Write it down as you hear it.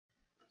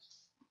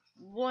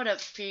What up,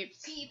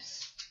 peeps?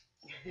 Peeps.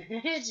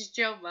 It's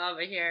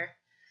JoeMomma here,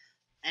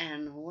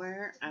 and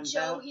we're about...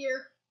 Joe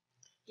here.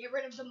 Get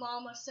rid of the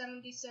Momma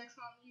 76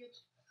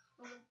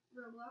 on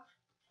Roblox.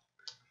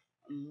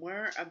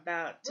 We're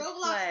about to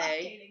Roblox play...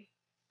 updating.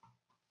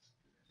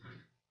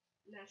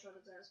 Natural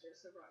disaster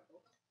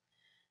survival.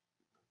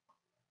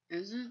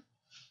 Is it?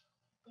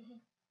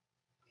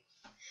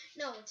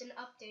 No, it's an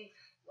update.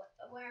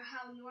 Where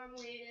how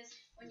normally it is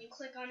when you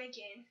click on a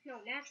game. No,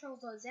 natural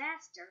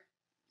disaster.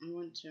 I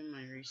went to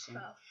my recent.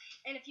 Oh.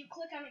 And if you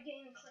click on a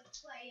game and click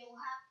play, it will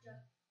have to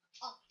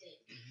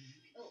update.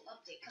 It will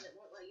update because it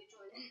won't let you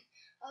join in.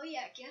 Oh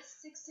yeah, guess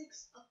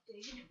 66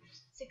 updated.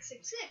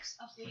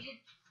 666 updated.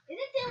 Is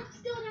it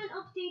still not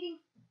updating?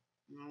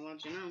 I'll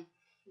let you know.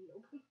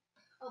 Nope.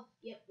 Oh,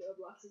 yep,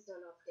 Roblox is done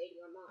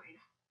updating on mine.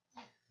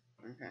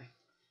 Okay.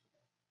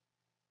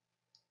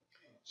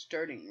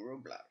 Starting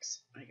Roblox.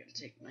 I gotta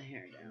take my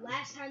hair down.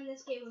 Last time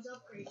this game was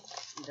upgraded.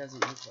 It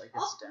doesn't look like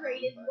it's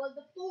upgraded down, was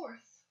the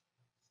 4th.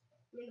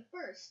 I mean the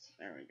 1st.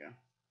 There we go.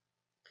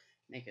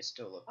 Make it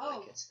still look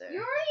like it's there.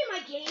 You're already in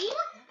my game?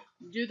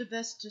 Do the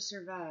best to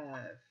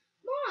survive.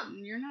 Mom!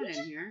 You're not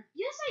in here.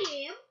 Yes,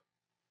 I am.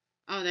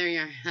 Oh, there you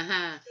are.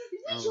 Haha.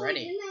 We joined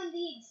in on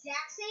the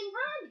exact same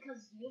time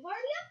because you've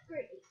already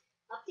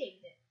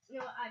updated it. You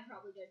know what? I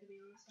probably did, to be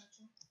honest,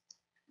 actually.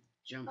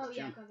 Jump, oh,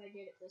 yeah, jump. because I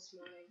did it this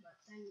morning, but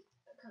then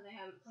because I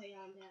haven't played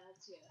on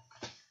Dad's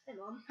yet. Hey,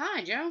 Mom.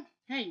 Hi, Joe.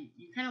 Hey,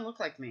 you kind of look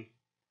like me.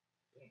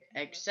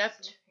 Yeah,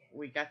 Except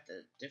we got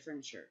the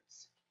different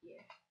shirts.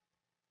 Yeah.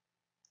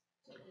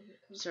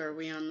 So are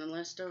we on the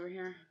list over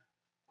here?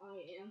 I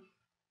am.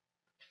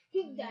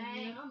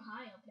 Dang, I'm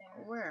high up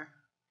there. Where?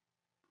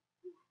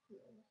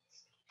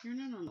 You're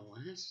not on the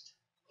list.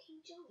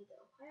 King Joey,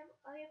 though.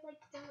 I have like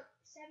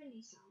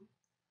 70 some.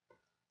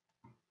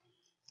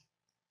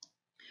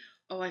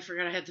 Oh, I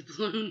forgot I had the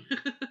balloon.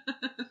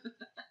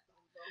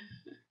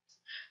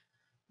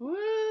 Woo!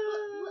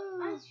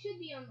 I should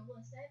be on the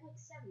list. I have like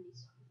 70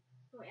 some.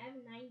 Wait, I have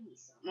 90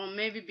 some. Well,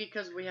 maybe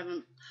because we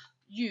haven't...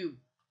 You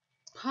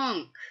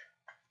punk!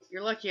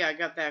 You're lucky I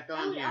got back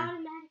on here. I would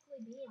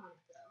automatically be on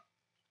it,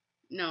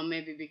 though. No,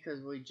 maybe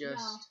because we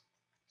just...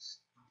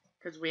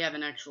 Because we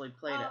haven't actually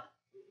played it.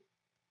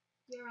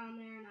 You're on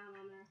there and I'm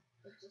on there.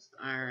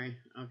 Alright,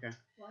 okay.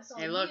 Well,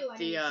 hey, look,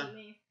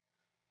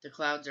 the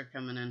clouds are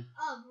coming in.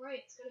 Oh,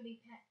 great. It's going to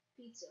be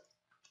pizza.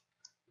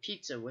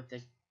 Pizza with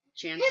a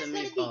chance of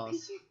meatballs.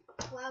 It's going to be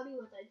cloudy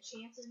with a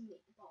chance of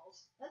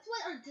meatballs. That's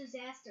what a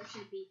disaster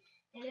should be.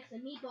 And if the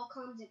meatball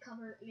comes, it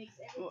makes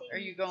everything Are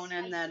you going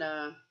spicy. in that,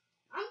 I'm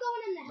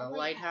going in the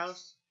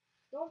lighthouse?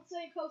 Don't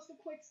say coastal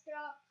quick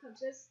stop,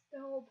 because the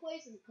whole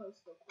place is a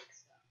coastal quick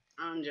stop.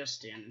 I'm just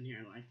standing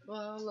here like,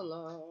 la la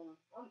la.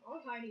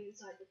 I'm hiding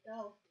inside the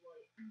bell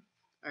light.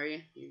 Are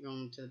you? You're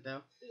going to the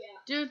bell? Yeah.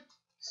 Dude,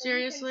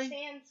 seriously? You can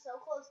stand so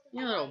close to the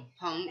you little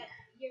punk. that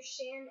you're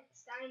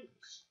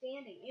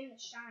standing in the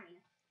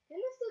shine. Then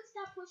this dude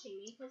stopped pushing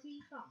me because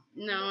he fell.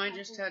 No, I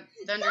just had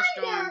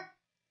thunderstorm.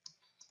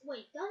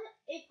 Wait,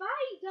 if I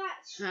got...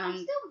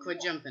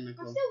 quit jumping,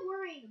 Nicole. I'm still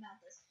worrying about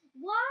this.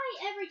 Why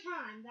every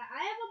time that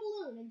I have a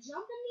balloon and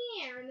jump in the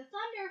air and the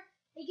thunder,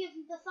 it gives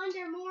the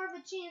thunder more of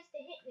a chance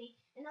to hit me,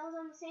 and I was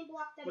on the same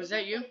block that was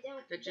that you?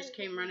 That just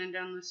came running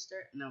down the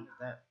stairs? No,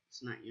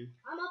 that's not you.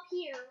 I'm up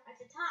here at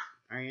the top.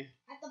 Are you?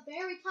 At the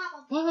very top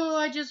of the Whoa,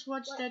 I just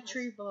watched that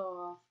tree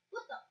blow off.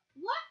 What the?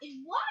 What?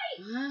 Why?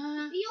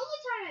 The only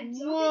time I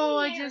jumped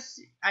whoa, in the air...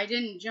 I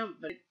didn't jump,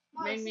 but it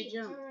made me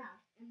jump. Turn around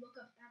and look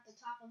up at the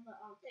top of the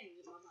thing.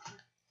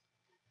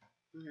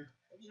 Okay.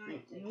 The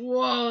giant thing.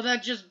 Whoa,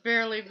 that just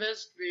barely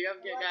missed me.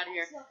 I'm getting out of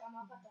here. Look, I'm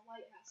up at the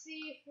lighthouse.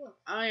 See? Look.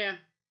 Oh, yeah.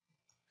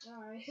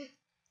 Alright.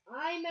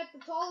 I'm at the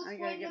tallest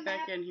point I gotta get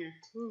back in here.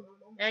 Ooh.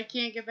 I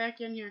can't get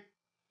back in here.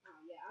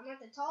 Oh, yeah. I'm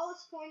at the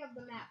tallest point of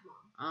the map,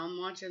 Mom.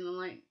 I'm watching the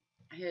light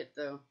hit,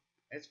 though.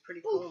 It's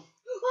pretty Ooh. cool.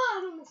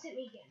 Oh, it almost hit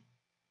me again.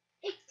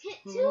 It hit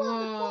two of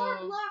the 4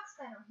 blocks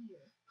that are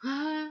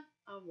here.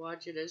 I'll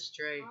watch it as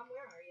straight. Mom,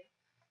 where are you?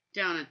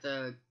 Down at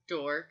the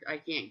door. I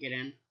can't get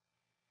in.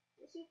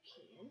 Yes, you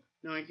can.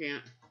 No, I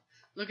can't.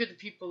 Look at the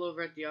people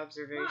over at the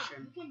observation.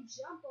 Mom, you can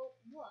jump over.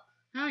 Look.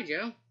 Hi,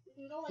 Joe. You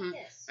can go like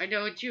this. I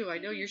know it's you. I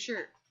know your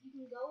shirt. You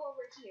can go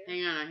over here.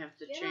 Hang on, I have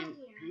to change.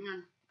 Hang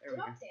on. There we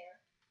go. Get up there.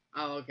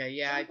 Oh, okay.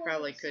 Yeah, I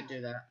probably could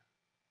do that.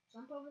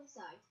 Jump over the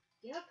side.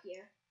 Get up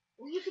here.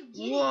 Or you can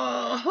get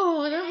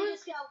whoa! That was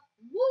just go,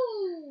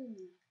 woo!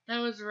 That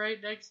was right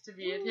next to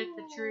me. It hit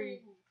the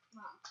tree.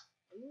 Mom,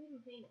 are you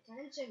even paying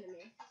attention to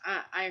me?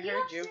 I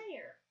heard you.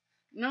 There.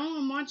 No,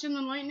 I'm watching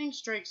the lightning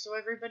strike so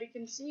everybody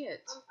can see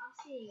it. I'm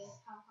seeing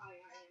how high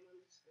I am on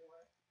the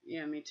score.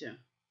 Yeah, me too.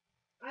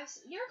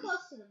 You're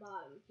close to the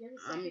bottom. You're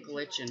the second I'm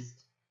glitching. To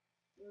last.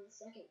 You're the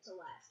second to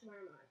last. Where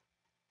am I?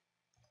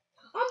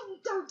 I'm in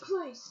 3rd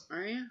place.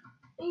 Are you?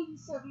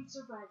 87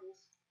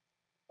 survivals.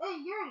 Hey,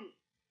 you're in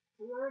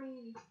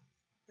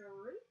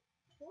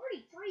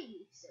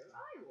 43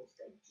 survivals.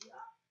 Good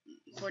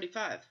job.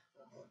 45.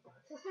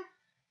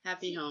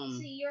 Happy home.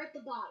 See, you're at the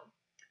bottom.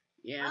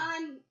 Yeah.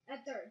 I'm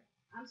at 3rd.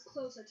 I'm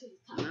closer to the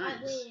top. Nice.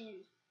 I win.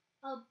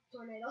 Oh,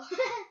 tornado.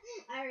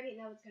 I already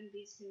know it's gonna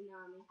be a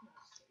tsunami.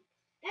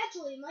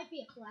 Actually, it might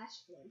be a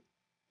flash flood.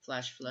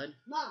 Flash flood.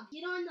 Mom,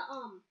 get on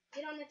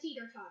the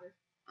teeter-totter.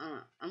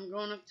 I'm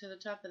going up to the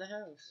top of the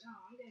house. No,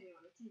 I'm gonna get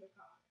on the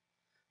teeter-totter.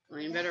 Well,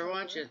 you better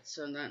watch it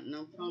so that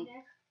no pump.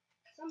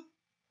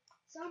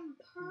 Some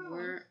perm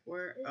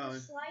Where? is Oh,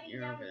 just sliding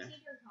you're down over the there.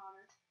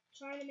 teeter-totter,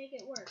 trying to make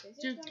it work. Is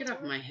it Dude, gonna get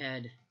off work? my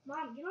head.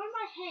 Mom, get on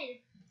my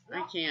head.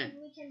 I can't.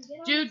 And we can get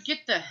on Dude,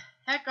 get the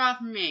heck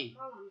off me.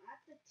 Mom, I'm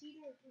at the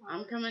teeter-totter.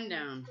 I'm coming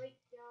down. Right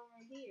down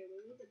right here.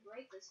 We need to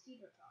break this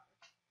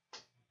teeter-totter.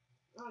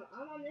 Mom,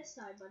 I'm on this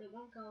side, but it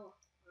won't go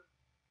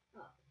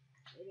up.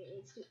 Maybe it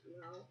needs to.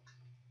 No.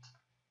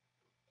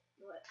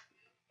 What?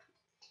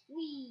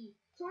 Wee!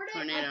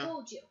 Tornado! I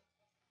told you.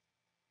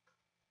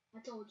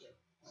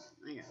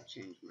 I gotta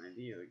change my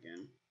view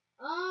again.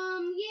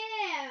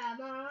 Yeah,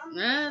 Mom.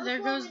 There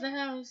goes the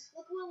house.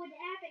 Look what would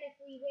happen if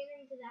we went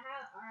into the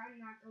house. Or I'm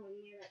not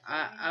going near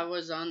that. I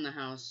was on the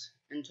house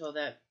until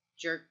that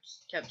jerk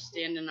kept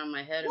standing on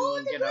my head and well,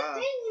 wouldn't it's a get good off.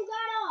 thing you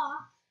got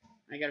off.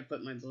 I gotta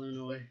put my balloon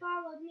away. It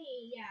followed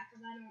me, yeah,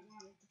 because I don't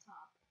want it to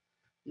pop.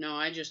 No,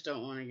 I just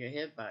don't want to get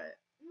hit by it.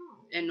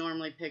 No. It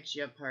normally picks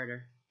you up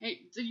harder.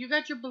 Hey, you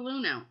got your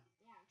balloon out.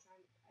 Yeah,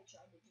 I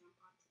tried to jump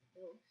onto the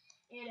balloon.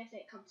 And if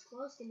it comes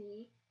close to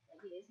me,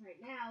 like it is right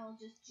now, I'll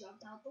just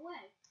jump out the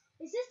way.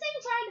 Is this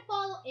thing trying to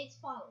follow? It's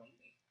following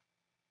me.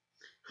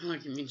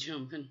 Look at me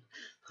jumping.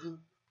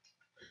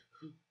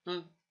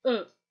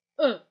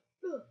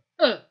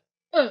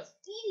 It's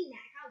eating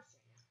that house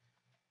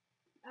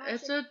right now.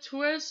 It's a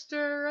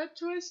twister,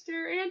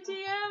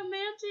 Auntie-M.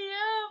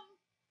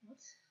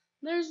 What?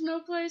 There's no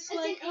place It's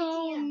like an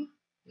home.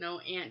 No,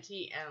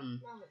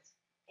 Auntie-M. No, it's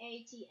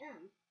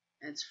ATM.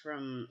 It's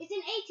from. It's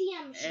an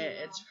ATM machine.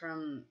 It's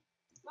from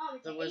Mom,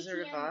 it's The an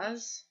Wizard ATM of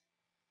Oz.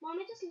 Mom,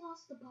 I just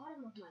lost the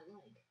bottom of my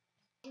leg.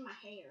 And my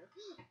hair.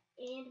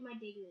 And my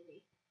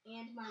dignity.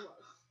 And my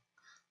life.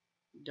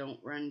 Don't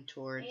run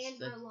towards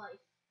my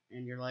life.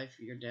 And your life,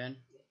 you're dead.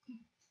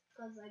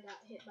 Because I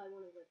got hit by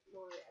one of the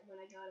when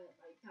I got it,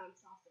 I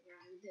bounced off the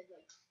ground and did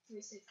like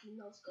 360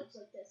 no scopes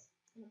like this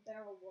in a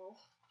barrel roll.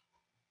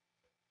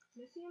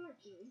 Can you see on my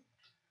game?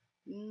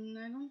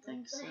 I don't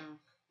think so.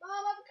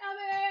 Mom, I'm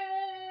coming!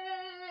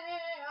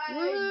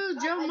 Woo,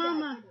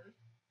 JoeMomma!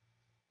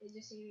 Did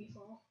you see me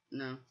fall?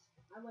 No.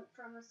 I went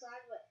from the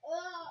side, but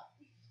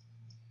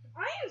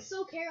I am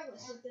so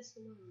careless with this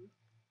balloon.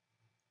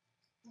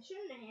 I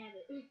shouldn't have had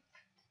it.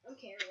 I'm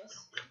careless.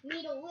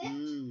 Need a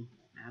lift?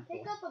 Apple.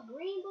 Pick up a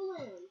green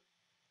balloon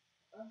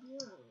of your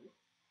own.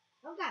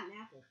 I've got an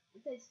apple.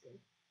 It tastes good.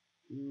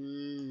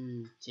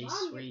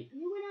 Tastes Mom, sweet.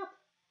 You went up.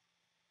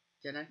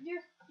 Did I?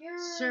 You're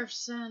Surf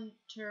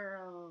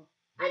Center.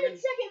 I'm in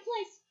second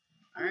place.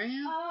 Are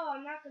you? Oh,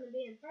 I'm not gonna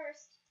be in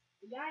first.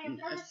 The guy in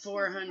first.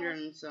 400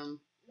 and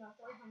some. No,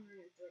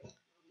 403.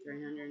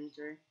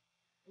 303.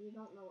 And you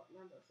don't know what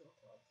numbers look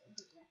like, so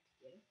who's that to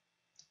you?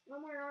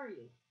 Mom, where are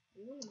you?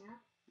 Are you on the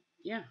map?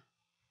 Yeah.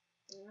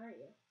 Where are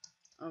you?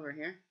 Over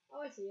here.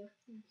 Oh, I see you.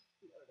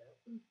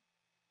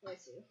 Oh, I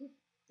see you.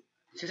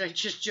 Did I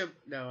just jump?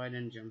 No, I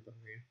didn't jump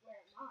over here. Where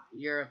am I?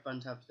 You're up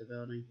on top of the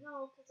building.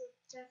 No, because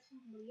that's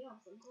somebody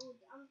else.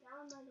 I'm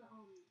down by the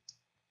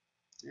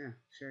Yeah,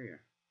 sure you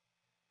are.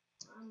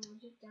 I'm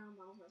just down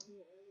over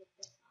here with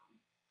this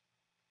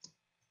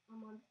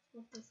I'm on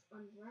with this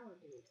umbrella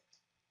dude.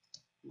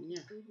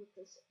 Yeah. Dude with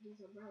these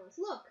umbrellas.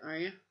 Look. Are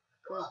you?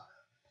 Cool. Look.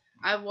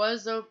 I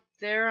was up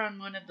there on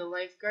one of the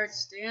lifeguard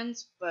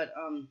stands, but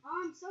some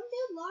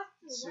dude lost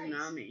the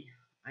tsunami. legs.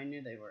 I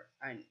knew they were.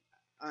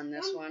 On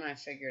this one, I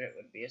figured it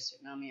would be a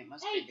tsunami. It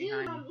must hey, be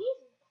behind me. He's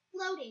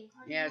floating.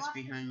 Yeah, it's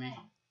behind me.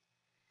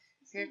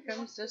 Here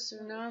comes the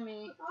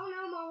tsunami. Oh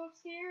no, Mom, I'm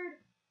scared.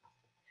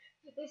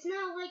 It's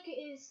not like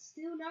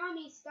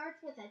tsunami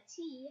starts with a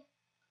T.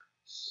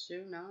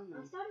 Tsunami.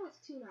 I thought it was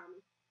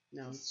tsunami.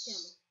 No,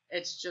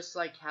 it's just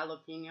like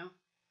jalapeno.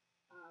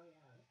 Oh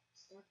yeah, it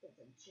starts with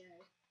a J.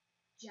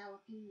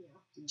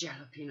 Jalapeno.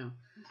 Jalapeno.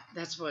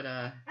 That's what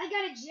I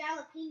got a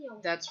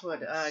jalapeno. That's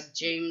what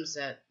James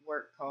at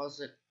work calls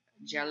it.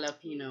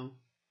 Jalapeno.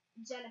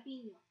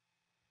 Jalapeno.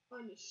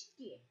 On a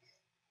stick.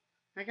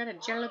 I got a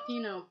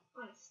jalapeno.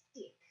 On a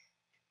stick.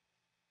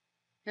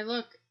 Hey,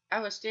 look. I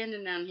was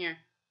standing down here.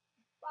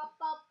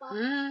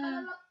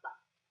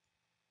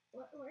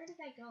 Where did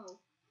I go?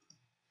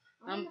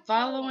 I'm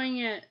following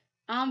it.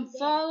 I'm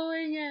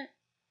following it.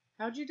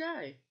 How'd you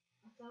die?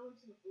 I fell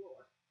into the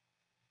floor.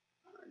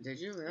 Did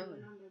you really? I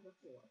went under the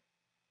floor.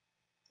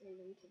 And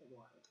into the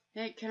water.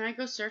 Hey, can I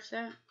go surf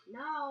that?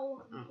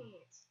 No, you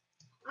can't.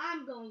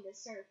 I'm going to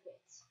surf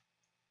it.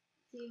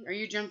 See, are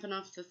you jumping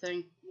off the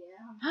thing?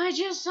 Yeah. I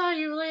just saw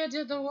you land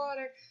in the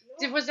water.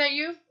 No. Was that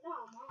you? No,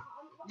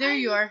 Mom. There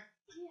you are.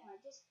 Yeah,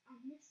 I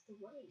missed the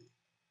wave.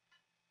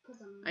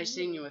 I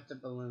seen you with the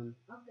balloon.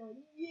 I'm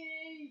going,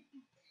 yay!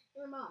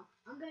 Here, Mom,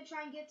 I'm going to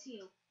try and get to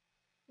you.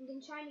 I'm going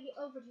to try and get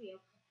over to you.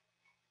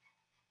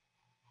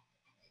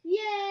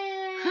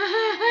 Yay!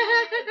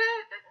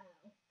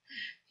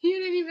 You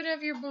didn't even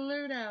have your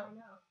balloon out. I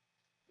know.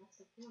 That's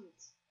the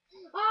point.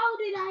 Oh,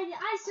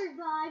 I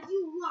survived,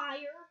 you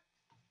liar!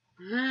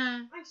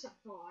 I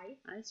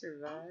survived. I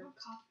survived. I'm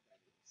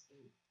copyrighting this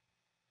game.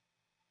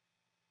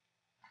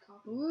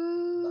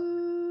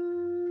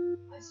 Woo!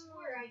 I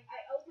swear, I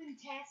opened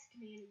Task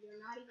Manager,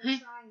 not even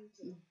trying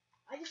to.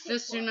 I just The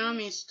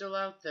tsunami's still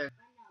out there.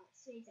 I know, it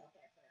stays out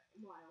there for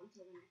a while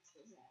until the next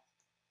disaster.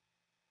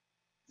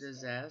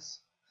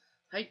 Disaster.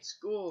 Height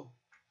school.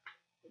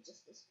 It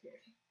just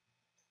disappeared.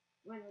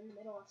 When in the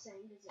middle of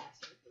saying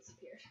disaster, it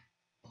disappeared.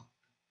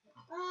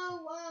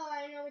 Oh, wow,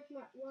 I know which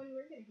one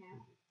we're gonna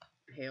have.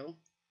 Hail.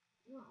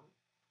 No.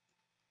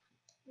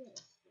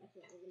 Yes, that's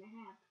what we're gonna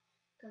have.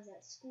 Because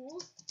at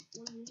schools,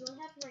 we usually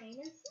have rain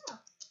and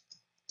stuff.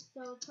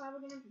 So it's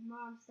probably gonna be,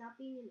 Mom, stop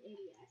being an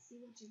idiot. I see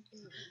what you're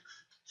doing.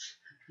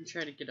 I'm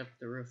trying to get up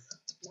the roof.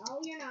 No,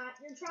 you're not.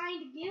 You're trying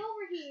to get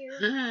over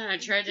here. I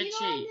tried to get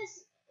cheat. on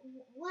this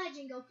ledge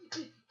and go.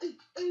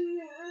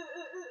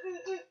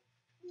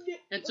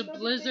 It's a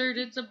blizzard.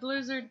 It's a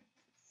blizzard.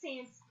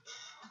 Sans.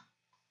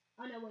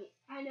 Oh no, wait.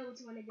 I know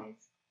which one it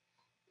is.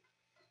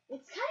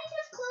 It's kind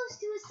of close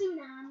to a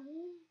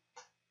tsunami.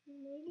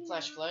 Maybe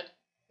Flash not. flood.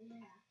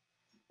 Yeah.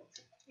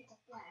 It's a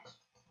flash.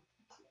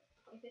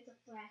 If it's a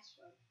flash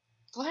flood.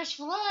 Flash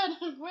flood.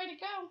 Way to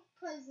go.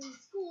 Because in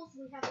schools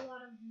we have a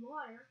lot of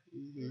water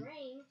and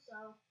rain,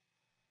 so.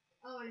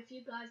 Oh, and if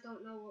you guys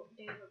don't know what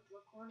day we're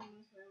recording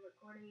this,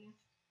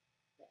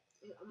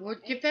 Well,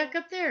 get back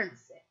up there.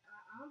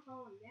 I'm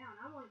falling down.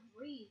 I want to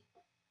breathe.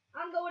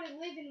 I'm going to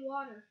live in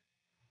water.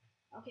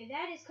 Okay,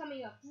 that is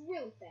coming up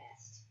really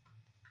fast.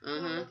 Oh,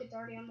 look, it's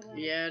already on the way.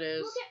 Yeah, it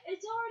is. Look,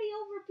 it's already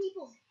over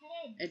people's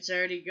heads. It's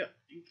already go.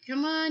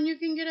 Come on, you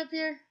can get up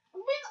here.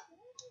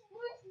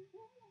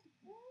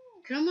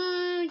 Come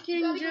on,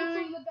 King Gotta Joey.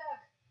 go from the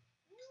back.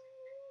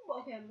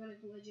 Okay, I'm gonna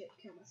legit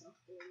kill myself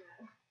doing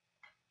that.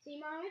 See,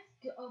 Mom,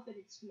 it's up at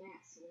its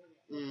max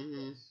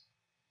limit.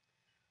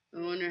 I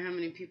wonder how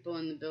many people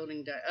in the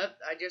building died.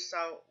 I just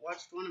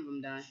watched one of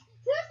them die.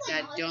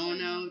 Like That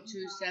Dono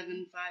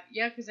 275.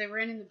 Yeah, because they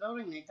ran in the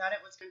building. They thought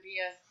it was going to be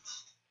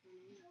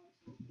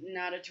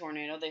not a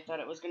tornado. They thought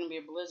it was going to be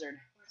a blizzard.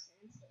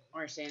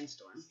 Or a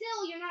sandstorm.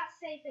 Still, you're not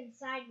safe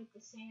inside with the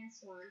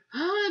sandstorm.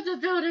 Ah, the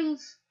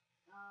buildings.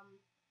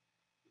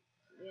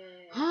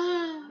 Yeah.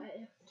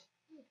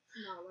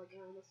 It's not like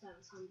I almost have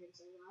 100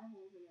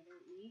 survivals and I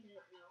don't need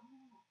it. No.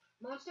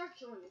 Mom, start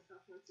killing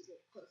yourself once you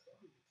get close to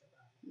 100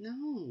 survivals.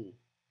 No.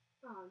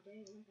 Oh,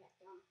 dang, I'm back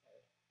down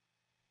third.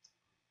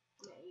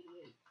 I'm at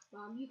 88.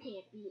 Mom, you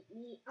can't beat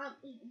me. I'm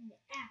eating the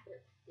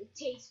apple. It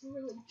tastes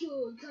really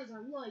good because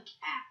I like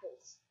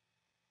apples.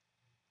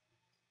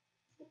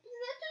 That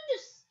dude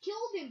just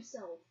killed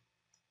himself.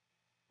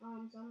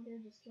 Some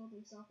dude just killed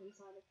himself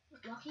inside of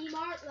Lucky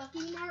Mart.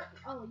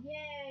 Oh,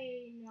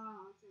 yay!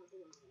 No, it's not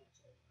doing it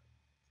actually.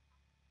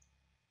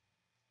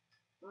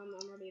 I'm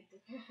already at the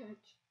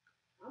edge.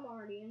 I'm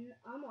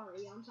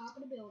already on top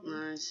of the building.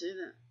 I see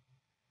that.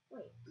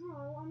 Wait,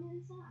 no, I'm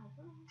inside.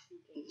 What am I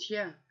thinking?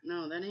 Yeah,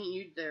 no, that ain't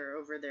you there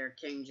over there,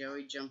 King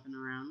Joey, jumping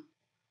around.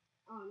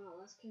 Oh no,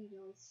 that's King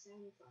Joey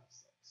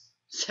 756.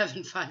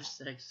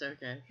 756,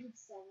 okay.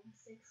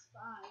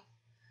 765.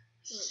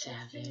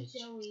 Savage. King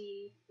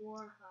Joey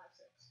 456.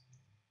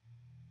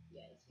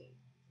 Yeah, that's King.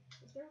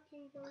 Is there a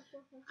King Joey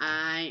 456?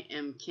 I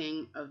am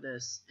king of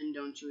this, and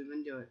don't you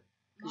even do it.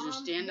 Because you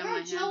stand on my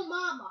head. You're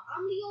JoeMomma.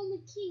 I'm the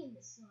only king in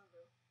this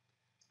server.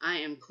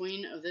 I am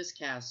queen of this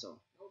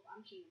castle. Nope,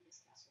 I'm king of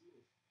this castle.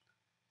 Move.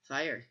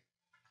 Fire.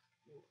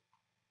 Move.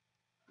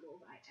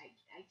 I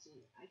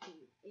can.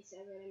 It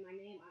says it in my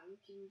name. I'm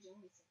King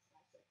Joey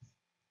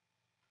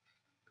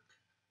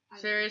 656.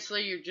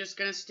 Seriously, you're just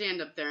gonna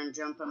stand up there and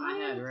jump on my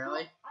head,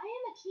 really? I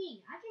am a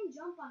king. I can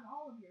jump on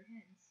all of your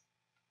heads.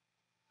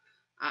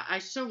 I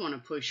still want to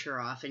push her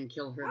off and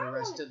kill her the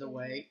rest of the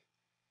way.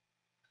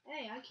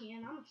 Hey, I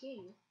can. I'm a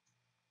king.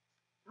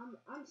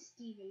 I'm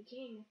Stephen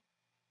King.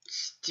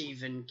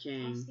 Stephen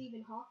King. I'm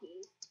Stephen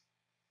Hawking.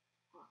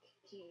 Hawk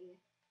King.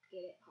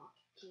 Get it? Hawk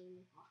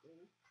King.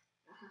 Hawking.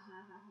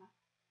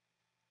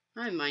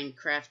 Hi,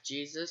 Minecraft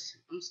Jesus.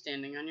 I'm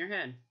standing on your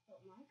head.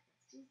 Oh,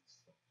 Minecraft Jesus.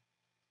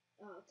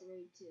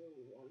 3, 2,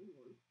 1,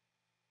 1.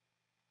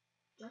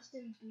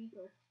 Justin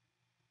Bieber.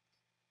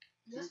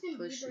 Justin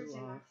Bieber's in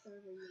our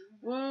server.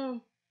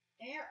 Whoa.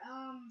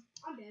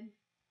 I'm dead.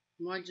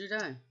 Why'd you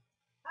die?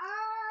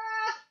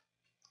 Ah!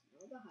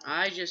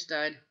 I just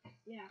died.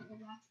 Yeah, because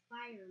that's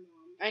fire,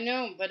 Mom. I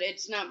know, but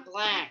it's not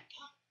black.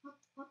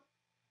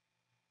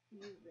 You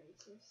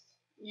racist.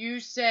 You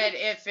said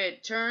if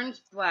it turns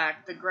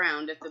black, the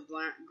ground, if the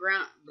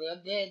ground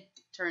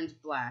turns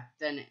black,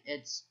 then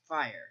it's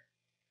fire.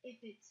 If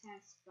it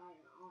has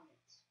fire on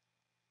it.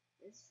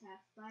 It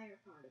has fire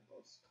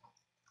particles.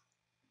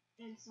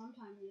 And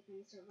sometimes you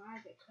can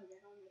survive it because it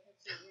only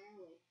hits you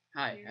rarely.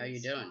 Hi, how you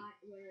doing?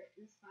 Where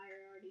this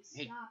fire already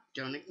Hey, stopped.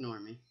 don't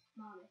ignore me.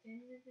 Mom, if it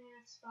is in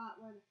a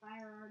spot where the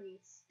fire already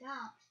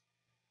stopped,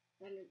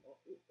 then it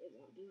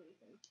won't do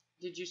anything.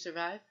 Did you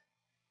survive?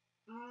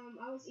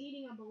 I was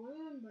eating a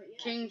balloon, but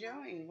yeah. King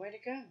Joey, way to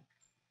go.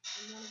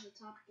 I'm one of the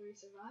top 3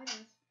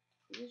 survivors.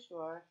 Yes, you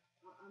are.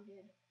 I'm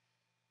dead.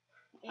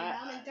 And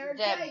I'm in third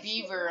that place.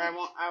 beaver, I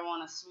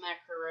want to smack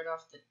her right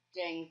off the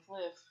dang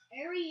cliff.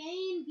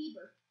 Ariane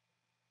Bieber.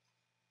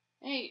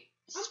 Hey,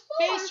 I'm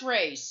space fourth.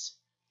 race.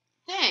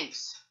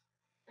 Thanks.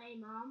 Hey,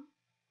 Mom.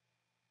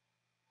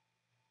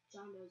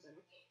 John knows that.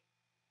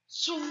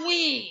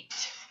 Sweet.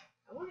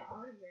 I want an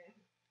autograph.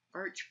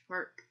 Arch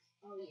Park.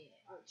 Oh yeah,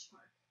 Arch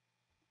Park.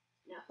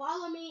 Now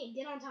follow me and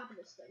get on top of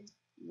this thing.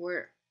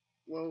 Where?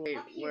 Well, wait.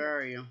 Where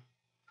are you?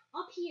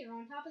 Up here,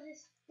 on top of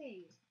this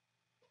thing.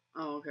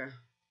 Oh, okay.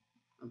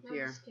 Up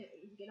here. Just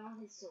kidding. Get on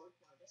his sword.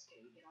 No, just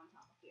kidding. Get on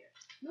top of here.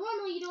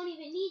 Normally, you don't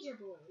even need your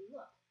balloon.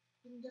 Look,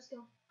 you can just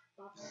go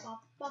bop,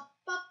 bop, bop,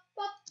 bop,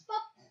 bop,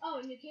 bop. Oh,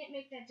 and you can't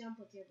make that jump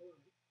with your balloon.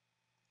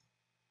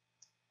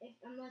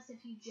 Unless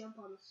if you jump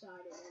on the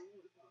side and then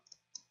jump up.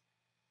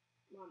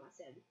 Mama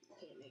said you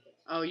can't make it.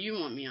 Oh, you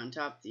want me on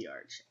top of the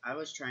arch? I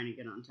was trying to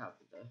get on top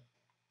of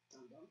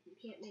You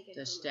can't make it.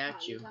 the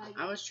statue.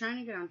 I was trying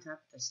to get on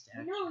top of the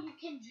statue. No, you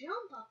can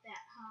jump up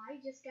that high.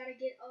 Just gotta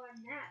get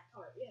on that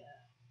part. Yeah.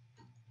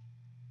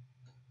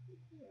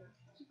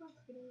 Keep on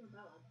getting your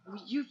belly.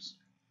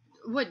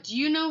 What? Do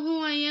you know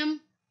who I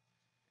am?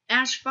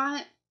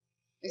 Ashbot?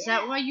 Is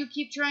that why you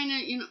keep trying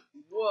to,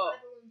 Whoa. My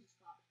balloon just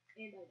popped,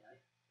 and I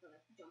died. But I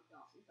jumped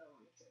off and fell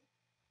on the tree.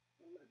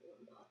 And my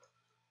balloon popped.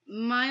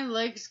 My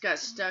legs got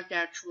stuck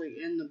actually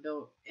in the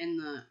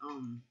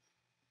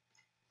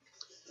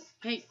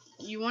Hey,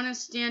 you want to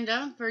stand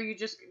up or you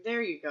just,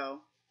 there you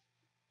go.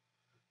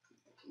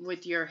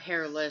 With your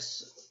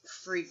hairless,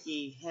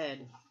 freaky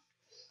head.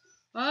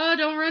 Oh,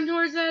 don't run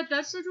towards that.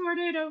 That's the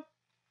tornado.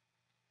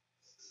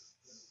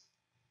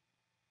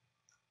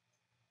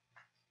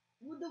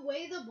 With the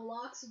way the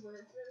blocks were for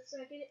a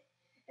second,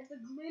 at the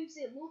glimpse,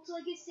 it looked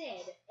like it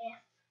said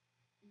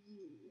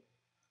F-U.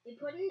 They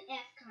put an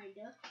F, kind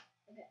of.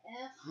 Like an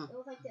F. Huh. It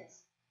was like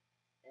this.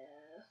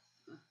 F.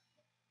 And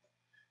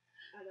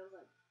I was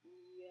like,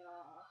 yeah.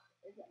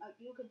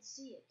 You could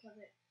see it, because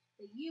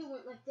the U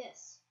went like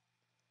this.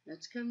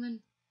 That's coming.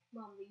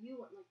 Mom, the U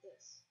went like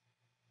this.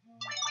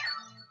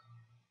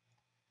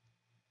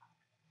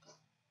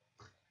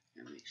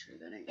 Gotta make sure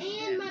that ain't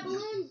And my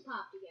balloons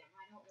popped again.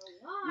 I don't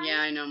know why. Yeah,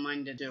 I know,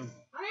 mine did too. I'm at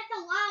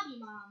the lobby,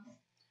 Mom.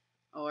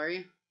 Oh, are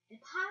you? It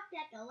popped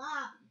at the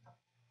lobby.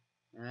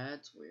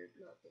 That's weird.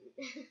 No, it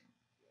didn't.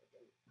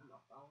 I'm a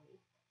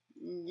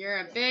phony. You're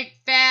a big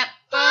fat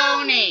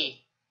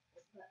phony.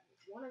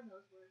 One of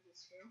those words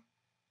is true.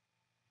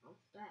 I'm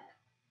fat.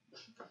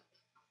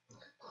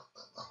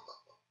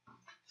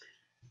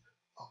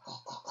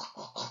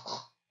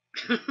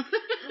 I'm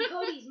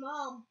Cody's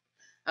mom.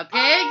 A pig?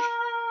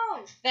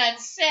 Oh!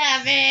 That's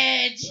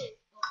savage.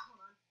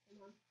 Hold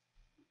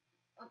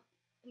on.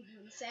 I'm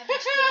doing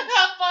savage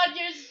Up on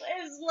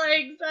his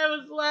legs. I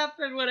was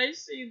laughing when I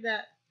seen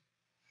that.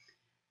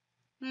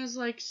 I was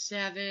like,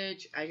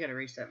 savage. I gotta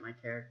reset my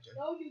character.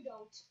 No, you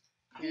don't.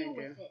 Yeah, Deal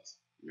with it.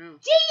 No.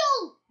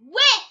 Deal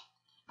with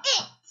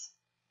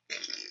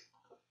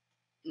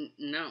it!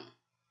 No.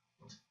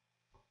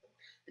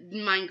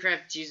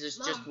 Minecraft Jesus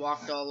just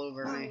walked all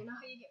over me. You know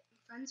how you get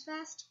friends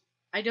fast?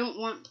 I don't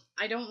want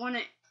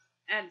to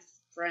add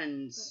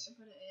friends.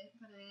 But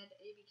I add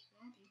AB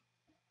Knappy.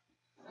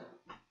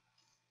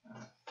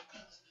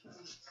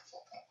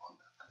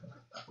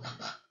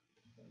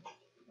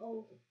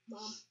 Oh,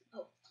 Mom.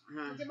 Oh.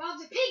 Your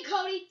mom's a pig,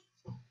 Cody!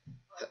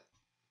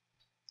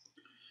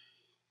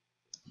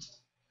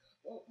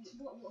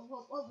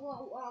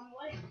 Whoa,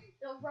 what?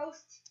 The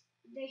roast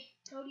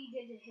Cody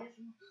did to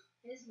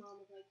his mom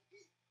was like,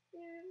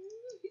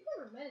 he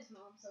never met his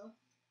mom, so.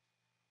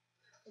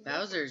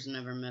 Bowser's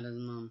never met his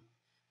mom.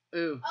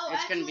 Ooh, Oh,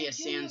 it's gonna be a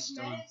Junior's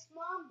sandstorm. met his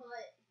mom,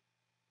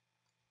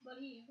 but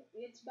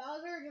it's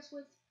Bowser just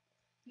with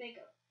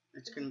makeup.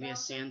 It's gonna be a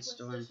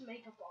sandstorm. With just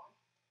makeup on.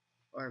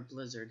 Or a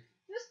blizzard.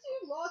 This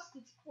dude lost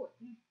its foot.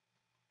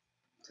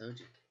 Told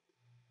you.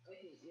 I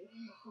hate you.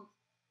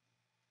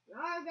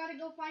 Now I gotta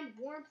go find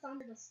warmth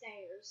under the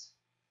stairs.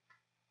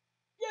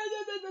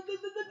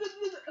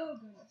 Oh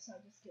goodness, I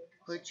just killed myself.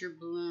 Put your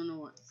balloon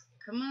away.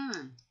 Come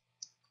on.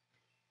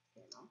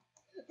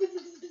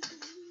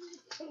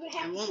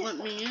 It won't let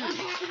me in. I'm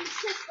hacking the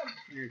system.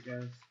 Here it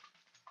goes.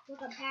 Look,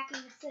 I'm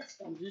hacking the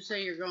system. Did you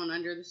say you're going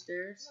under the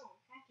stairs? No,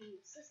 I'm hacking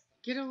the system.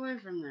 Get away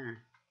from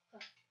there.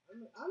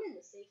 I'm in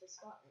the safest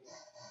spot right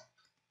now.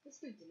 This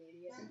dude's an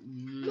idiot.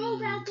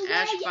 Move out the way,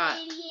 Ashbot.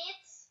 you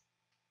idiots!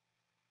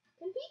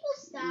 Can people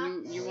stop?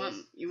 You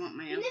want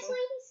my Can apple? this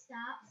lady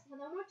stop? I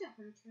don't want to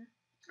hurt her.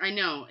 I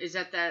know. Is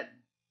that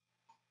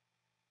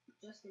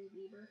Justin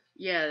Bieber?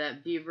 Yeah,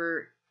 that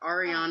Beaver,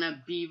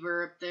 Ariana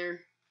Beaver up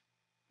there.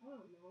 I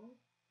don't know.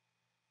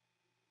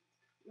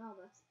 No,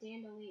 that's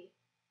Dandalee.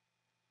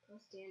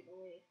 That's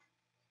Dandalee.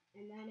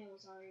 And then it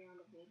was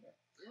Ariana Bieber.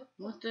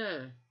 What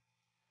the?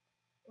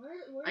 Where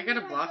I got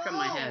a block on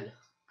my go? head.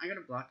 I got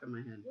a block on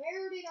my head.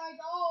 Where did I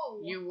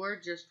go? You were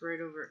just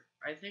right over.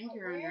 I think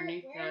you're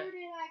underneath that. Where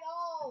did I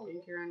go? I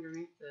think you're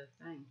underneath the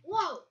thing.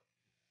 Whoa!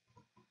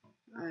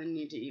 I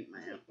need to eat my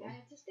apple. I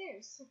have the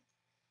stairs. So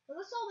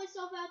I saw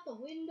myself out the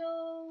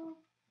window.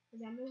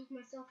 Because I moved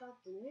myself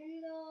out the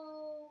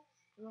window.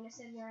 And when I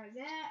said where I was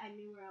at, I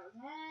knew where I was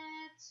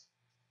at.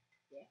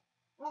 Yeah.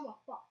 Oh my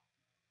fuck.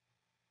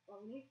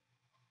 Phony.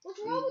 What's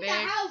wrong with the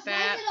Big house? Why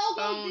fat is it all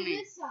going to phony.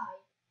 this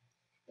side?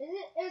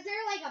 Is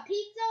there like a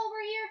pizza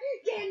over here?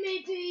 Give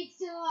me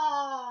pizza!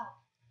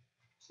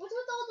 What's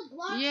with all the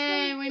blocks?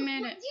 Yay, going we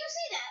made it. Do you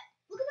see that?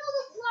 Look at all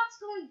the blocks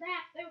going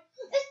back.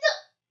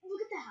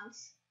 Look at the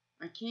house.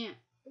 I can't.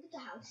 Look at the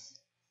house.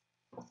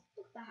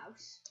 Look at the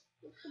house.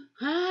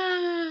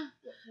 Ah,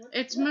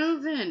 it's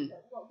moving.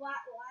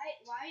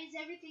 Why is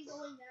everything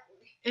going that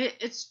way?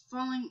 It's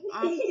falling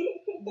off.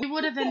 We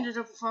would have ended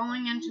up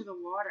falling into the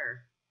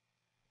water.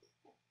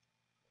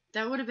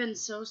 That would have been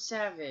so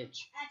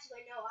savage.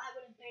 Actually, no, I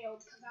would have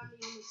bailed because I'm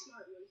the only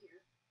smart one here.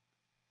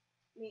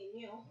 Me and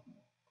you.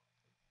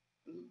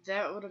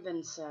 That would have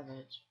been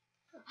savage.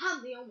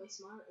 I'm the only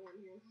smart one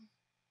here.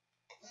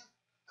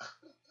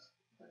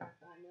 But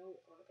I know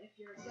if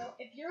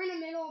you're in the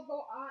middle of the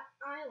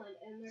island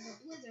and there's a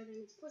blizzard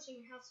and it's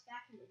pushing your house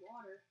back in the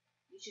water,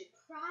 you should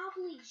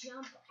probably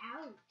jump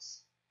out.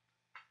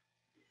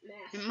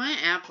 And my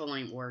apple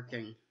ain't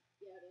working.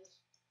 Yeah, it is.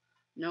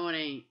 No, it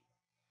ain't.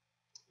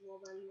 Well,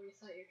 then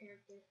reset your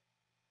character.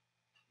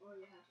 Or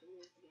you have to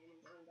leave the game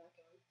and join back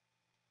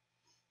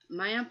in.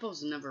 My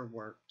apple's never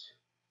worked.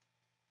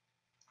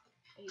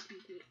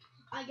 APP.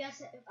 I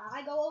guess if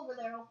I go over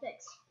there, it'll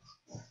fix.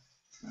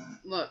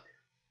 Look.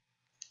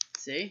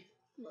 See?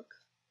 Look.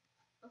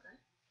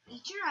 Okay.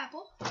 Eat your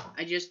apple.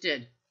 I just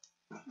did.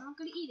 I'm not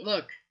gonna eat it.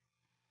 Look.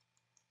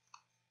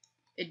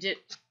 It did.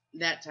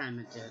 That time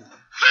it did.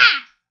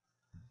 Ha!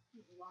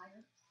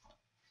 Liar.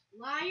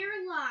 Liar,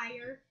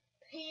 liar.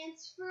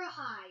 Pants for a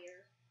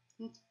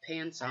hire.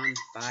 Pants on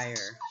fire.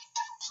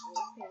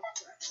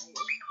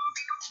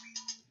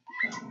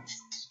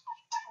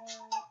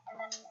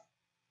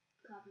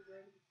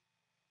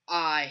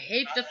 I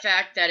hate the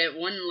fact that it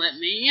wouldn't let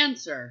me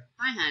answer.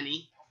 Hi,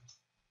 honey.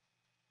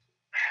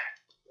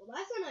 Well,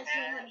 that's when I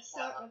know how to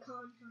start a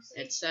conversation.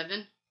 It's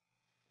 7?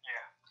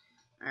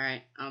 Yeah.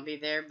 Alright, I'll be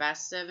there by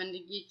 7 to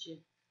get you.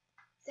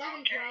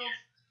 7:12.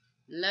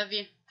 Love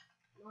you.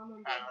 Mom,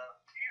 I'm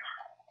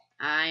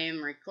I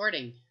am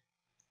recording.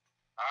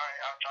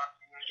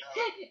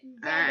 dead.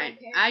 Alright,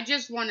 I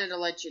just wanted to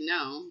let you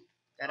know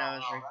that I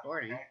was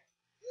recording.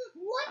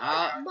 What?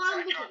 Mom,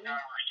 look at me.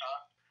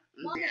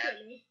 Mom, look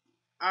at me.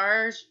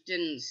 Ours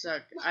didn't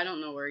suck. I don't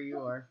know where you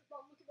are.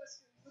 Mom, look at my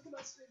screen. Look at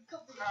my screen.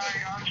 Come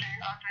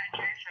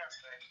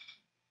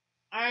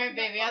Alright,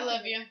 baby, I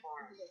love you. I'm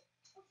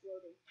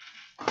floating.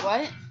 What?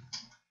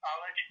 I'll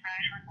let you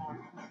finish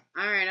recording.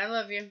 Alright, I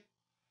love you.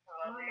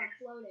 Mom, I'm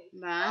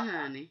floating. Bye,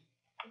 honey.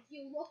 If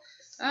you look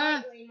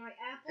slightly, my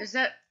apple. Is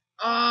that...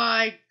 Oh,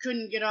 I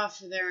couldn't get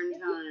off of there in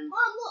time.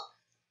 Mom,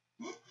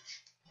 look.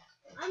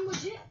 I'm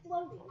legit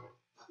floating.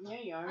 Yeah,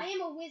 you are. I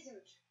am a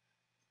wizard.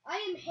 I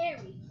am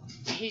Harry.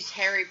 He's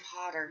Harry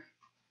Potter.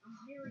 I'm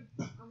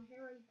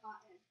Harry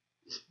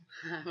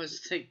Potter. I was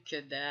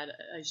thinking that.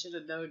 I should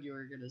have known you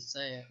were going to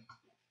say it.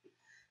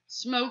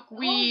 Smoke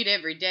weed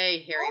every day,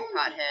 Harry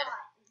Pothead.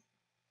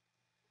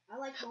 I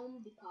like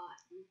home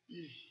pot.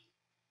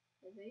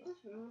 If they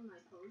just ruin my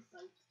post,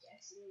 like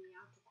exiting me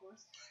out the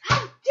course. How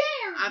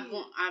dare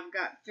you! I've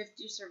got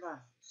 50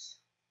 survivors.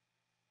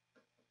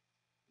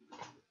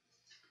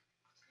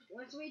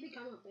 Once we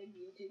become a big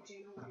YouTube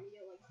channel, we're gonna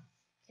get like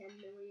 10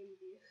 million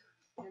views,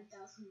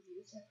 10,000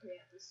 views every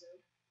episode.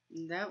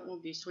 That will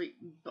be sweet.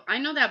 I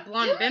know that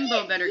blonde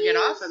bimbo better get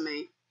off of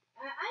me.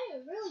 I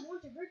really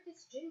want to hurt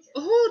this ginger.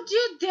 Who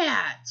did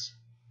that?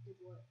 Did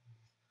what?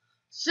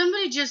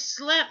 Somebody just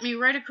slapped me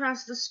right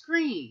across the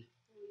screen.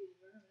 Oh, you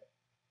deserve it.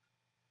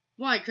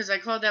 Why? Because I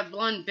called that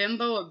blonde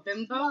bimbo a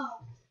bimbo? No,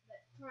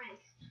 but Frank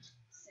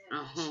said.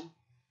 Uh-huh.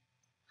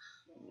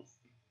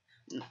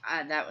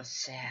 That was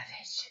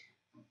savage.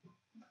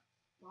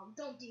 Mom,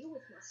 don't deal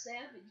with my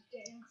savage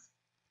games.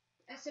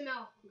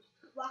 SML,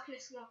 Loch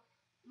Ness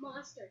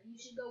Monster. You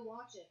should go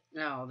watch it.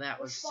 No,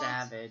 that was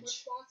savage. We're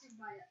sponsored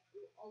by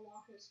a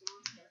Loch Ness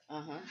Monster.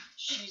 Uh-huh.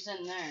 She's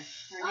in there.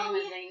 Her name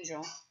is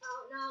Angel.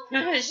 Oh, no.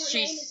 Her name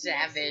She's is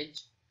savage.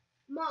 Nessie.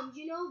 Mom,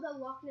 do you know the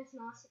Loch Ness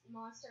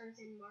Monster is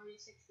in Mario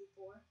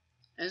 64?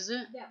 Is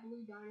it? That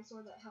blue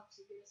dinosaur that helps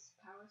you get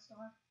a power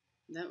star.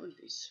 That would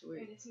be And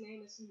sweet. its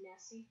name is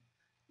Nessie.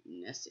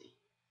 Nessie.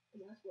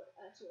 And that's what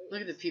it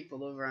Look at the is.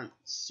 people over on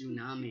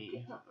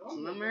Tsunami.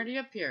 I'm already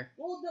up here.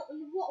 Well, duh,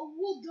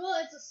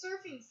 it's a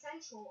surfing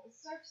central.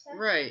 It's surf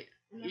central. Right.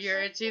 And there's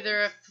surf It's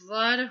either a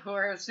flood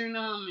or a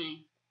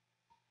tsunami.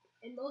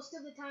 And most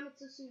of the time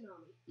it's a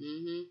tsunami.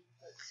 Mm-hmm.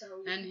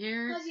 So, And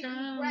here because it you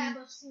can grab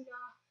comes.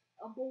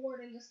 a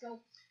board and just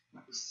go.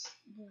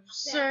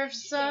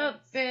 Surf's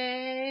up,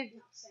 babe.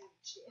 Not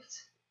savage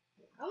dance.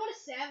 I want a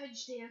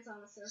savage dance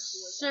on a surfboard.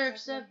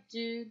 Surf's up,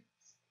 dude.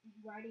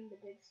 Riding the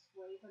biggest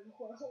wave in the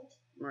world.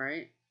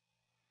 Right.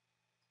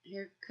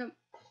 Here come.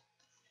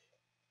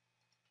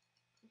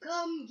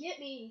 Come get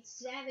me,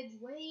 savage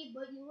wave,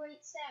 but you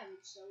ain't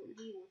savage, so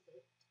deal with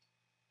it.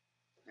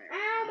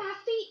 Ow, my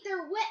feet,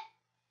 they're wet.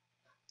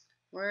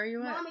 Where are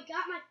you at? Mom, it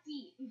got my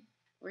feet.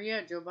 Where you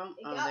at, JoeMomma?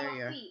 It Oh, got there my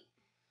you are. feet.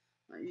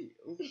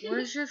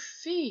 Where's your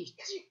feet?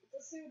 The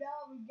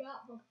tsunami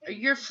got my feet.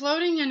 You're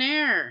floating in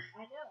air.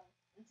 I know.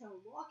 That's how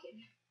I'm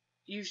walking.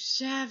 You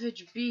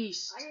savage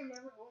beast. I am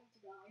never going to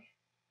die.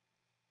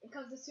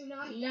 Because the tsunami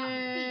got my feet. The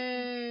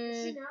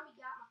Yay. tsunami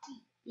got my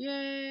feet.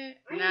 Yay.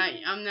 I Nah,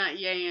 am- I'm not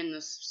yaying the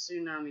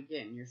tsunami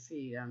getting your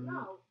feet.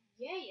 No,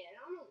 yeah, I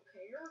don't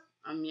care.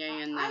 I'm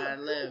yaying that I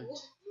look lived.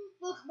 cool.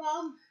 Look,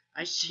 Mom.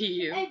 I see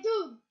you. Hey,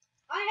 dude.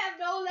 I have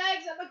no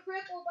legs. I'm a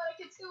cripple, but I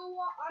can still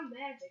walk. I'm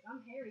magic.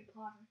 I'm Harry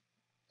Potter.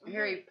 I'm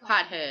Harry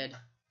Potter. Pothead.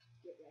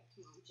 Get wrecked,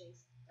 Mom.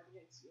 Jinx.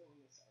 Jinx, you on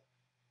this side.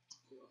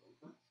 Two of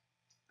them.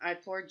 I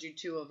poured you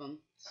 2 of them.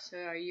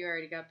 So you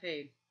already got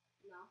paid.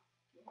 No,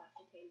 you have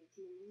to pay me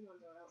 2 new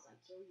ones or else I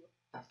kill you.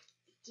 I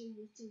kill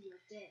you till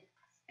you're dead.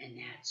 And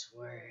that's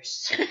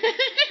worse. Jinx,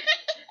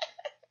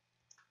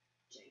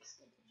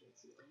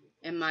 Jinx, you owe me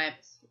Am I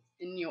 46.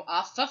 in your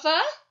offafa?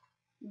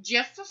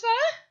 Jeffafa?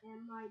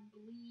 Am I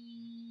bleeding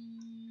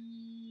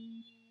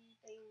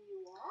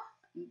you off?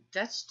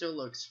 That still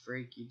looks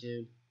freaky,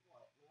 dude.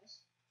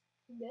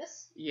 What,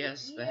 this?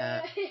 Yes, the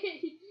Yeah. hat.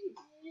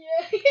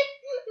 Yeah.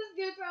 This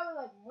dude's probably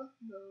like, what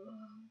the?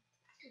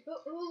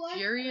 Who likes?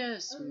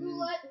 Furious. Who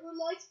likes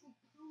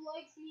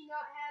me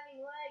not having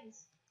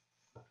legs?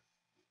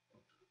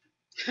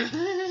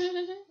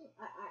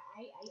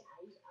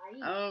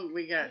 Oh,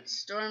 we got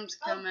storms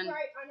coming. Oh,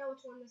 right, I know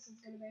which one this is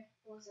gonna be.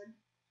 Blizzard.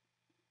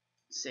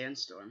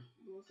 Sandstorm.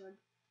 Blizzard.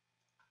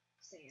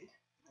 Sand.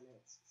 I know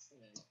it's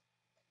sand.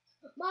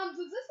 Mom,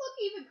 does this look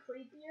even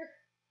creepier?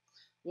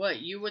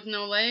 What, you with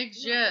no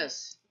legs? No.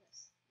 Yes.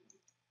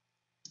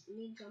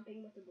 Me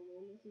jumping with a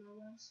balloon with no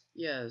legs?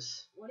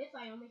 Yes. What if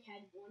I only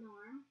had one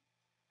arm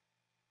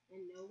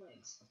and no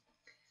legs?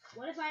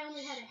 What if I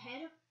only had a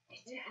head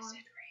and arm?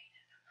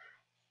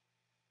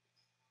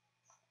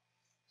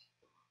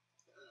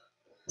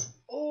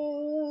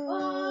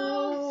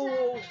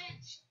 Oh,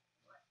 savage!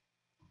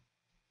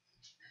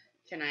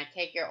 Can I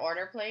take your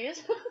order, please?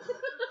 Savage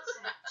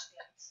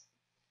dance.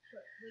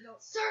 But we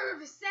don't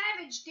serve a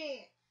savage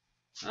dance.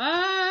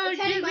 Ah, It's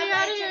get heading me my way,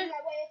 out of it's here. heading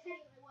my way, it's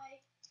heading my way.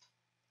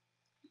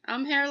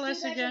 I'm This hairless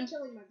dude's actually again.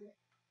 killing my girl.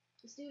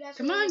 This dude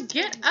actually Come on, is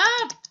get killing my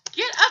up.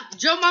 Get up.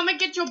 JoeMomma,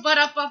 get your butt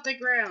up off the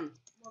ground.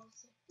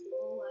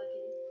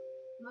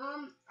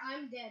 Mom,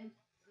 I'm dead.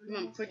 Come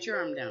on, put your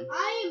arm down.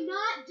 I am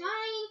not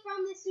dying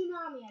from the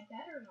tsunami. I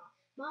better not.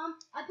 Mom,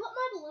 I put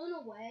my balloon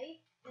away,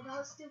 and I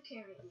was still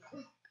carrying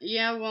it.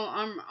 Yeah, well,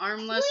 I'm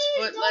armless,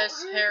 Please don't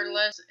footless, hurt me.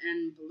 hairless,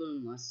 and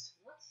balloonless.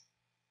 What?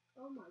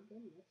 Oh my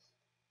goodness.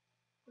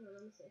 Hold on,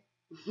 let me see.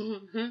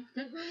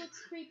 Who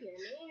looks creepier,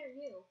 me or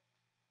you?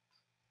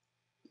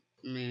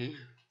 Me.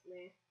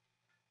 Me.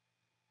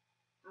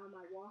 How am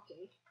I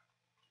walking?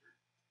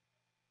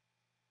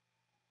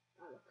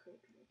 I look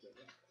creepy. Get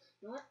that.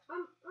 You know what?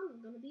 I'm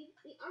gonna be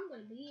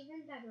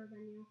even better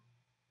than you.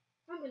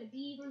 I'm gonna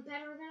be even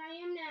better than I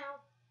am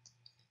now.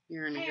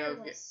 You're gonna go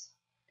get. Hairless.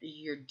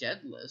 You're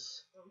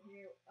deadless. I'm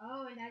hair.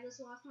 Oh, and I just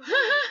lost my hand.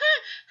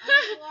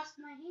 I just lost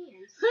my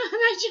hand.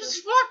 I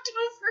just walked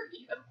over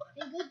you.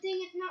 A good thing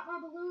it's not my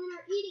balloon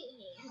or eating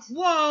hand.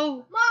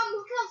 Whoa. Mom,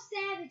 look how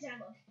savage I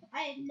look.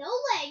 I have no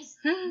legs,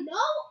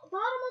 no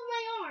bottom of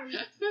my arm,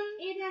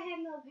 and I have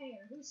no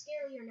hair. Who's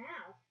scarier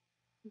now?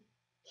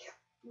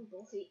 We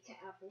both eat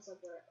apples like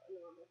we're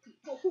normal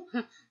people.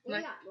 We're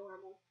Like- not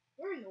normal.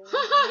 We're normal.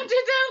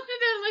 Did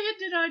that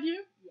landed on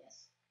you?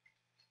 Yes.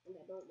 And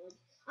I don't look.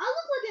 I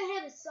look like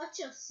I have such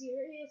a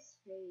serious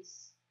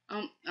face.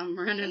 I'm I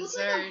running, look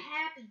like sorry. I'm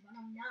happy, but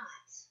I'm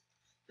not.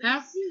 How-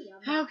 You see,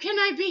 I'm How not. can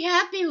I be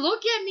happy?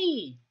 Look at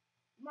me.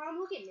 Mom,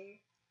 look at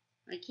me.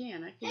 I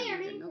can't Hey, our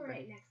look at names are right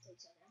nobody. next to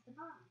each other at the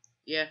bottom.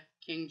 Yeah,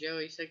 King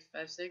Joey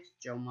 656,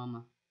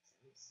 JoeMomma.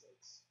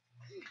 7-6.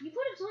 You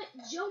put it like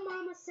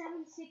JoeMomma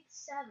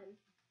 767.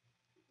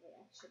 Wait,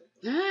 I should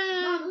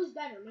have. Mom, who's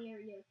better, me or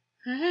you?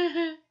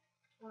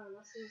 Oh,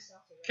 let's do a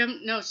selfie. Right? Come,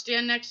 no,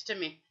 stand next to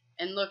me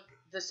and look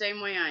the same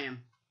way I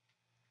am.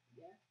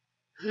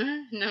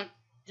 Yeah. No,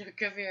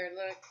 come here,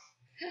 look.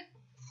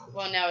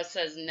 Well, now it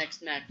says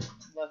next match.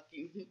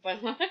 Lucky.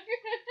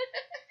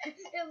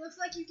 It looks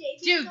like you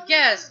gave me Dude, some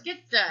guess. love. Get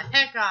the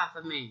heck off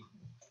of me.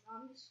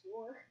 Mom just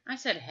swore. I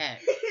said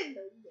heck. No, you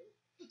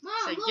didn't. Mom,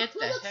 Say, look, get who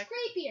the looks heck-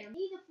 creepier?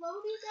 Me, the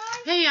floaty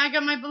guy? Hey, I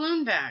got my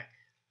balloon back.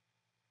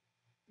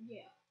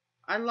 Yeah,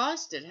 I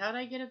lost it. How'd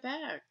I get it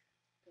back?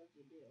 because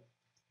you do.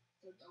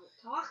 So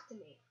don't talk to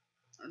me.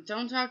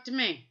 Don't talk to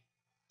me.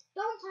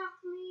 Don't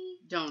talk to me.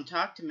 Don't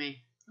talk to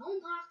me.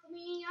 Don't talk to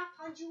me.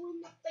 I'll punch you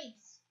in the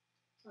face.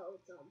 Oh,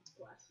 it's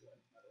flashlight,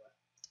 by the way.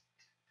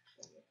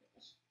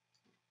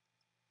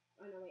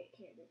 Oh no, wait, it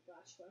can't be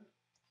flashlight.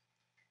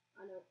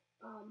 I know.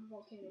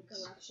 Volcanic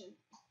eruption.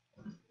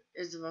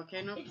 Is the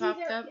volcano It's popped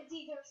either up?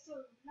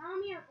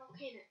 tsunami or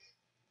volcanic,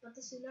 but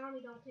the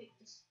tsunami don't take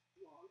this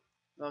long.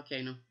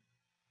 Volcano.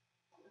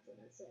 That's what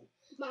I said.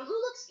 Mom, who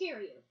looks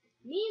scarier?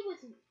 Me with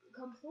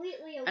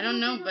completely a I don't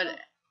know, little but bit of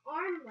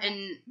arm length,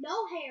 and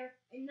no hair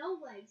and no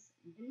legs.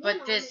 And but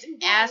one this arm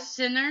and ass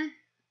sinner.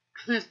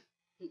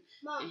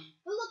 Mom,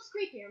 who looks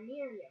creepier,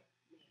 me or you?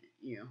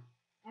 You.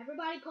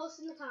 Everybody post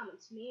in the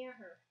comments, me or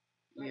her.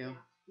 Right You. now.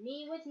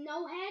 Me with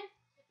no head.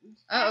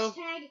 Uh-oh.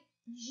 Hashtag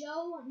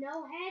Joe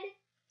no head,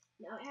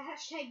 no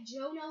hashtag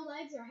Joe no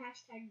legs, or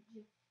hashtag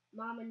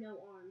Mama no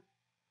arm.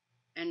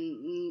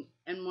 And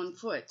 1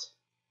 foot.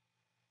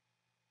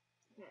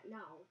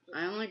 No.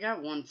 I only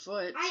got 1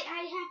 foot. I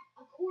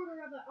have a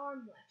quarter of an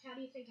arm left. How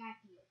do you think I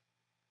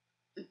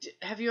feel?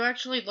 Have you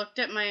actually looked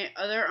at my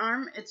other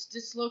arm? It's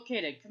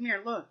dislocated. Come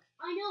here, look.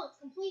 I know, it's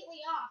completely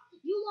off.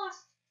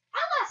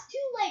 I lost 2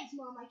 legs,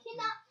 Mom. I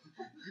cannot.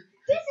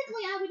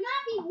 Physically, I would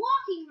not be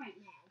walking right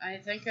now. I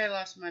think I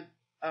lost my.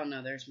 Oh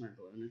no, there's my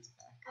balloon. It's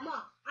back. Come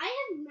on. I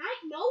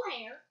have no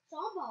hair, so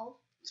I'm bald.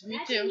 It's me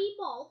That's too. me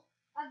bald.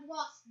 I've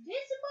lost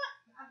this much.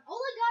 I've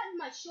only gotten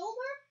my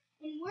shoulder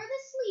and where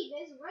the sleeve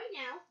is right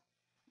now.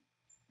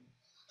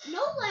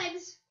 No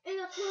legs and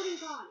a floating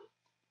body.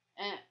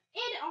 And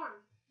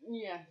arm.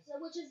 Yeah.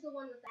 So which is the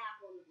one with the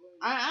apple in the balloon?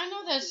 I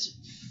know this.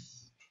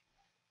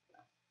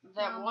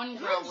 That Mom, one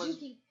girl was.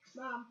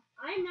 Mom,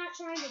 I'm not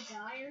trying to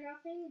die or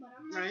nothing, but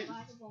I'm not Right.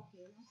 by the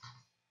volcano.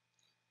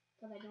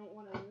 Because I don't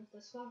want to lose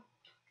this one.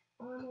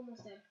 Oh, I'm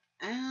almost dead.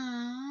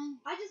 Oh,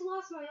 I just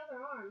lost my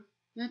other arm.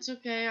 that's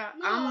okay.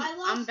 No, I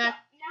lost I'm back.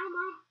 Now,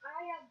 Mom,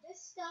 I have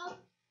this stuff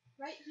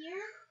right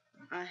here.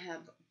 I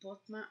have both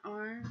my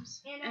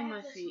arms And and I my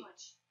have this feet.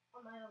 much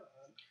on my other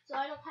arm. So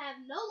I don't have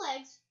no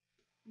legs,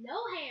 no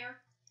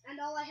hair, and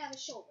all I have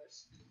is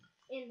shoulders.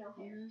 And no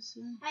hair.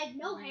 I have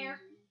no hair,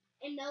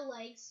 and no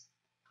legs,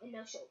 and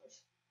no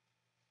shoulders.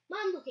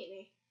 Mom, look at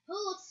me. Who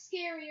looks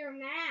scarier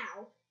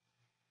now?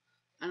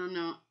 I don't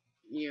know.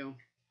 You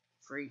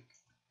freak.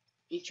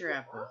 Eat your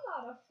apple.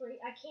 I'm not a freak.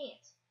 I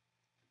can't.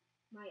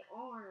 My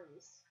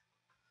arms.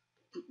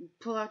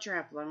 Pull out your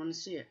apple. I want to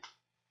see it.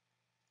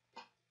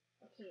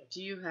 I can't.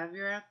 Do you have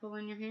your apple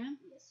in your hand?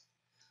 Yes.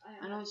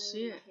 I don't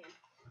see it.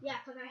 Yeah,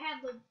 because I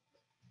have the...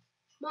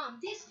 Mom,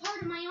 this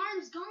part of my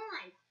arm's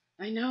gone.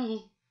 I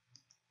know.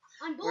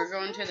 On both We're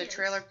going to the shoulders.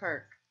 trailer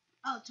park.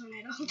 Oh,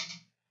 tornado.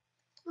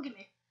 Look at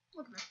me.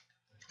 Look at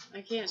me.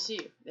 I can't see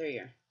you. There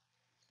you are.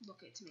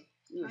 Look at me.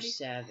 You're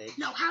savage.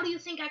 No, how do you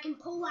think I can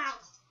pull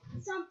out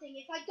something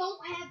if I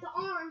don't have the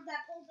arms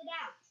that pulls it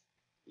out?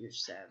 You're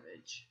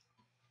savage.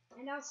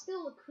 And I'll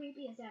still look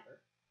creepy as ever.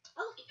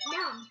 Oh, look at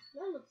Mom.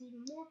 That looks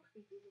even more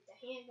creepy with the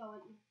hand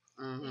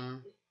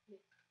going.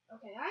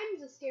 Okay, I'm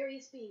the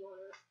scariest being on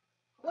Earth.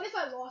 What if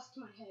I lost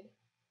my head?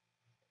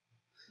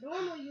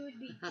 Normally you would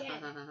be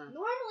dead.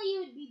 Normally you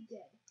would be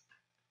dead.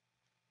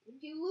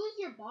 If you lose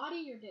your body,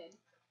 you're dead.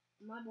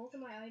 Both of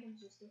my items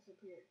just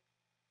disappeared.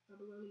 My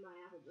balloon and my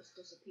apple just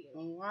disappeared.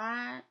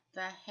 What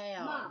the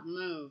hell? Mom.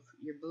 Move.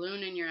 Your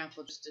balloon and your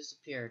apple just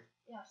disappeared.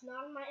 Yeah, it's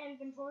not in my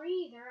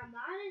inventory either. I'm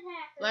not an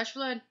hacker. Flash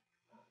flood.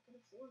 Oh, I could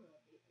afford it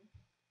even.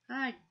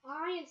 Hi.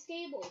 I am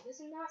stable.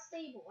 This is not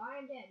stable. I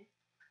am dead.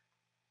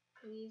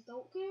 Please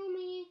don't kill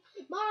me.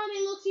 Mom,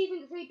 it looks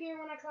even creepier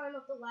when I climb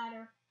up the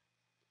ladder.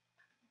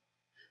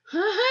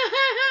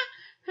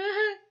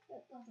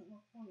 That doesn't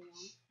look funny,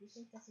 Mom. You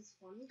think this is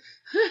funny?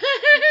 You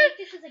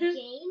think this is a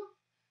game?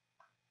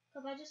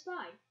 Because I just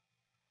died.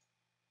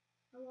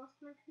 I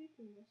lost my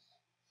creepiness.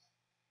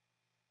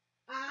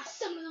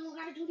 Some of them will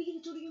gotta do it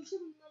again.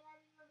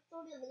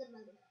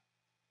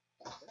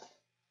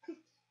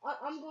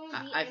 I'm going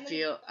to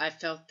be I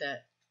felt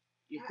that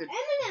you could.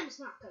 Eminem's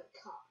not gonna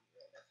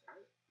copyright us,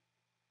 right?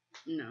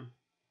 No.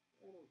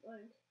 I don't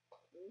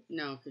think.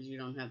 No, because you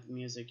don't have the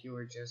music. You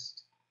were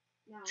just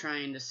No.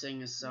 trying to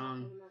sing a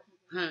song.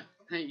 No.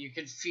 You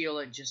could feel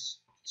it just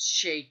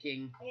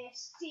shaking. Oh, dang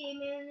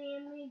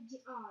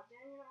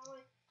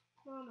it.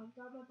 Mom, I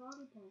got my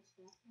body parts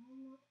back.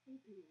 I'm not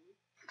creepy anymore.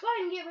 So I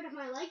can get rid of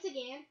my legs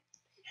again.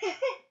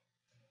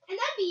 And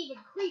that'd be even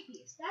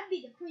creepiest. That'd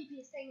be the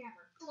creepiest thing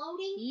ever.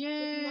 Floating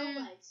with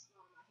no legs.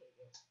 Mom, I hate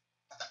you.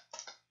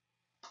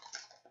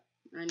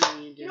 I know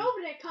you do. Get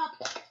over there, Cup.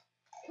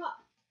 Cup.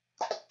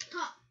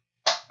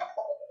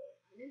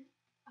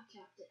 I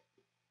capped it.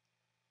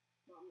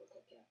 Mom, look,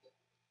 I capped it.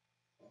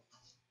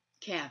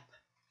 Cap.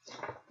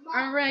 Mom,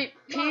 Alright,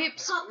 Mom,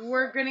 peeps, Cup.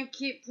 we're gonna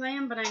keep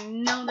playing, but I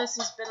know this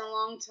has been a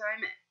long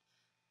time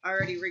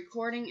already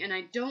recording, and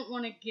I don't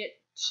want to get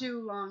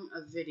too long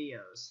of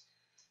videos.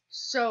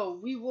 So,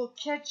 we will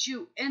catch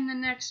you in the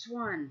next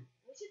one.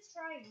 We should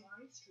try and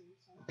live stream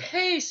something.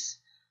 Peace!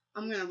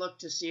 I'm gonna look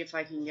to see if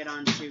I can get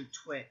onto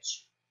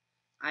Twitch.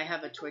 I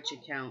have a Twitch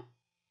account.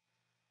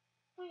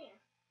 Oh,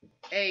 yeah.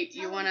 Hey,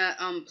 you wanna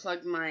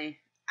unplug my...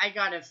 I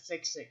gotta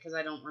fix it, because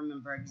I don't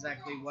remember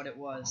exactly what it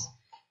was.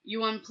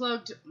 You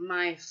unplugged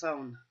my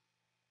phone.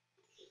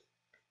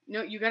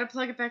 No, you gotta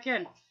plug it back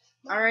in.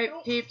 Alright,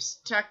 peeps.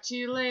 Talk to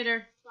you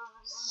later.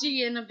 See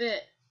you in a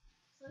bit.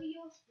 So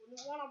you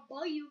want to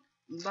buy you.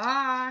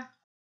 Bye.